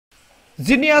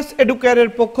Genius এডুকেয়ারের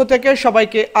পক্ষ থেকে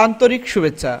সবাইকে আন্তরিক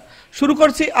শুভেচ্ছা। শুরু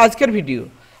করছি আজকের ভিডিও।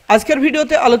 আজকের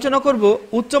ভিডিওতে আলোচনা করব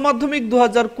উচ্চ মাধ্যমিক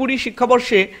 2020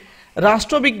 শিক্ষাবর্ষে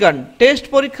রাষ্ট্রবিজ্ঞান টেস্ট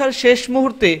পরীক্ষার শেষ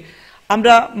মুহূর্তে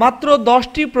আমরা মাত্র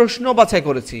 10টি প্রশ্ন বাছাই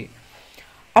করেছি।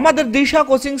 আমাদের দিশা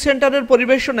কোচিং সেন্টারের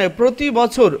পরিবেশনে প্রতি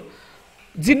বছর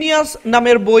জিনিয়াস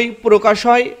নামের বই প্রকাশ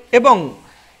হয় এবং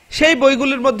সেই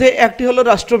বইগুলির মধ্যে একটি হলো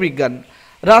রাষ্ট্রবিজ্ঞান।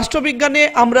 রাষ্ট্রবিজ্ঞানে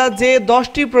আমরা যে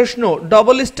 10টি প্রশ্ন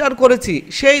ডবল স্টার করেছি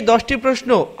সেই 10টি প্রশ্ন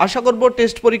আশা করব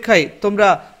টেস্ট পরীক্ষায় তোমরা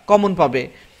কমন পাবে।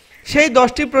 সেই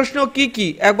 10টি প্রশ্ন কি কি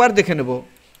একবার দেখে নেব।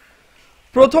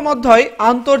 প্রথম অধ্যায়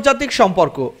আন্তর্জাতিক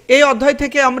সম্পর্ক। এই অধ্যায়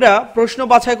থেকে আমরা প্রশ্ন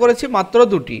বাছাই করেছি মাত্র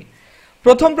 2টি।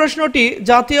 প্রথম প্রশ্নটি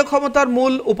জাতীয় ক্ষমতার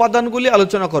মূল উপাদানগুলি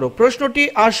আলোচনা করো। প্রশ্নটি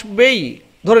আসবেই,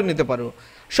 ধরে নিতে পারো।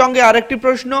 সঙ্গে আরেকটি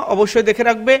প্রশ্ন অবশ্যই দেখে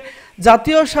রাখবে,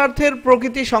 জাতীয় স্বার্থের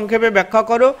প্রকৃতি সংক্ষেপে ব্যাখ্যা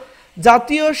করো।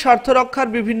 জাতীয় স্বার্থ রক্ষার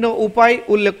বিভিন্ন উপায়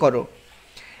উল্লেখ করো।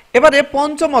 এবারে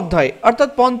পঞ্চম অধ্যায় অর্থাৎ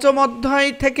পঞ্চম অধ্যায়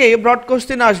থেকে ব্রড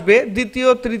কোশ্চেন আসবে, দ্বিতীয়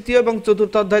তৃতীয় এবং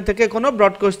চতুর্থ অধ্যায় থেকে কোনো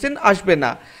ব্রড কোশ্চেন আসবে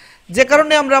না। যে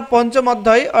কারণে আমরা পঞ্চম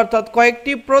অধ্যায় অর্থাৎ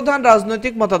কয়েকটি প্রধান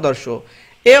রাজনৈতিক মতাদর্শ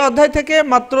এই অধ্যায় থেকে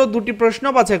মাত্র 2টি প্রশ্ন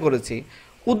বাছাই করেছি।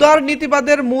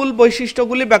 উদারনীতিবাদের মূল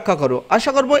বৈশিষ্ট্যগুলি ব্যাখ্যা করো।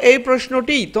 আশা করব এই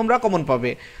প্রশ্নটি তোমরা কমন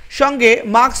পাবে। সঙ্গে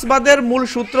মার্ক্সবাদের মূল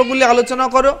সূত্রগুলি আলোচনা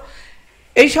করো।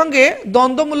 এই সঙ্গে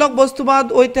দ্বন্দ্বমূলক বস্তুবাদ,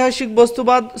 ঐতিহাসিক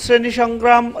বস্তুবাদ, শ্রেণী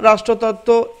সংগ্রাম, রাষ্ট্রতত্ত্ব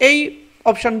এই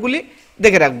অপশানগুলি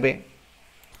দেখে রাখবে।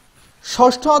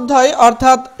 ষষ্ঠ অধ্যায়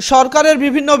অর্থাৎ সরকারের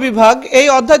বিভিন্ন বিভাগ, এই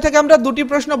অধ্যায় থেকে আমরা 2টি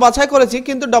প্রশ্ন বাছাই করেছি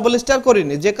কিন্তু ডবল স্টার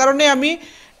করিনি, যে কারণে আমি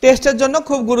টেস্টের জন্য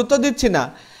খুব গুরুত্ব দিচ্ছি না।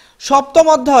 সপ্তম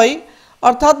অধ্যায়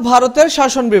অর্থাৎ ভারতের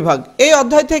শাসন বিভাগ, এই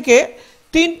অধ্যায় থেকে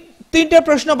তিনটে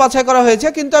প্রশ্ন বাছাই করা হয়েছে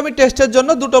কিন্তু আমি টেস্টের জন্য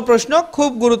 2টো প্রশ্ন খুব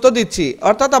গুরুত্ব দিচ্ছি,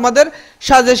 অর্থাৎ আমাদের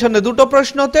সাজেশনে 2টো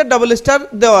প্রশ্নতে ডাবল স্টার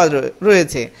দেওয়া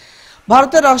রয়েছে।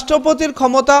 ভারতের রাষ্ট্রপতির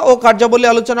ক্ষমতা ও কার্যাবলী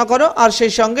আলোচনা করো, আর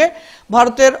সেই সঙ্গে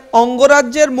ভারতের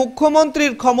অঙ্গরাজ্যের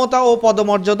মুখ্যমন্ত্রীর ক্ষমতা ও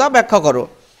পদমর্যাদা ব্যাখ্যা করো।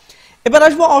 এবার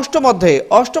আসবো অষ্টম অধ্যায়ে।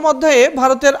 অষ্টম অধ্যায়ে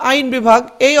ভারতের আইন বিভাগ,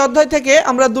 এই অধ্যায় থেকে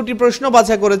আমরা 2টি প্রশ্ন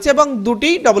বাছাই করেছি এবং 2টি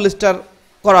ডাবল স্টার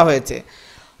করা হয়েছে।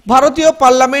 ভারতীয়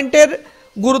পার্লামেন্টের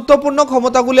গুরুত্বপূর্ণ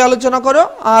ক্ষমতাগুলি আলোচনা করো,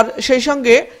 আর সেই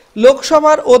সঙ্গে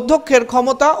লোকসভার অধ্যক্ষের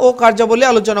ক্ষমতা ও কার্যাবলী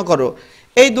আলোচনা করো।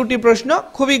 এই 2টি প্রশ্ন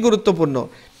খুবই গুরুত্বপূর্ণ।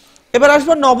 এবার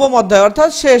আসবো নবম অধ্যায় অর্থাৎ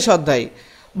শেষ অধ্যায়।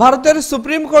 ভারতের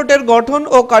সুপ্রিম কোর্টের গঠন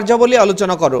ও কার্যাবলী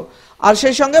আলোচনা করো, আর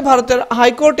সেই সঙ্গে ভারতের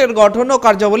হাইকোর্টের গঠন ও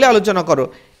কার্যাবলী আলোচনা করো।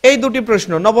 এই 2টি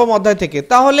প্রশ্ন নবম অধ্যায় থেকে।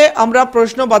 তাহলে আমরা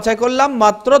প্রশ্ন বাছাই করলাম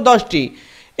মাত্র 10টি।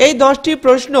 এই 10টি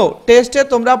প্রশ্ন টেস্টে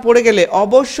তোমরা পড়ে গেলে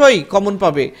অবশ্যই কমন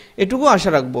পাবে, এটুকু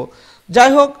আশা রাখবো।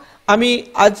 যাই হোক, আমি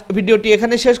আজ ভিডিওটি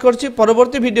এখানে শেষ করছি।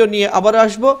 পরবর্তী ভিডিও নিয়ে আবার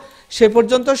আসবো। সে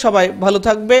পর্যন্ত সবাই ভালো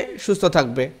থাকবে, সুস্থ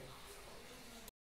থাকবে।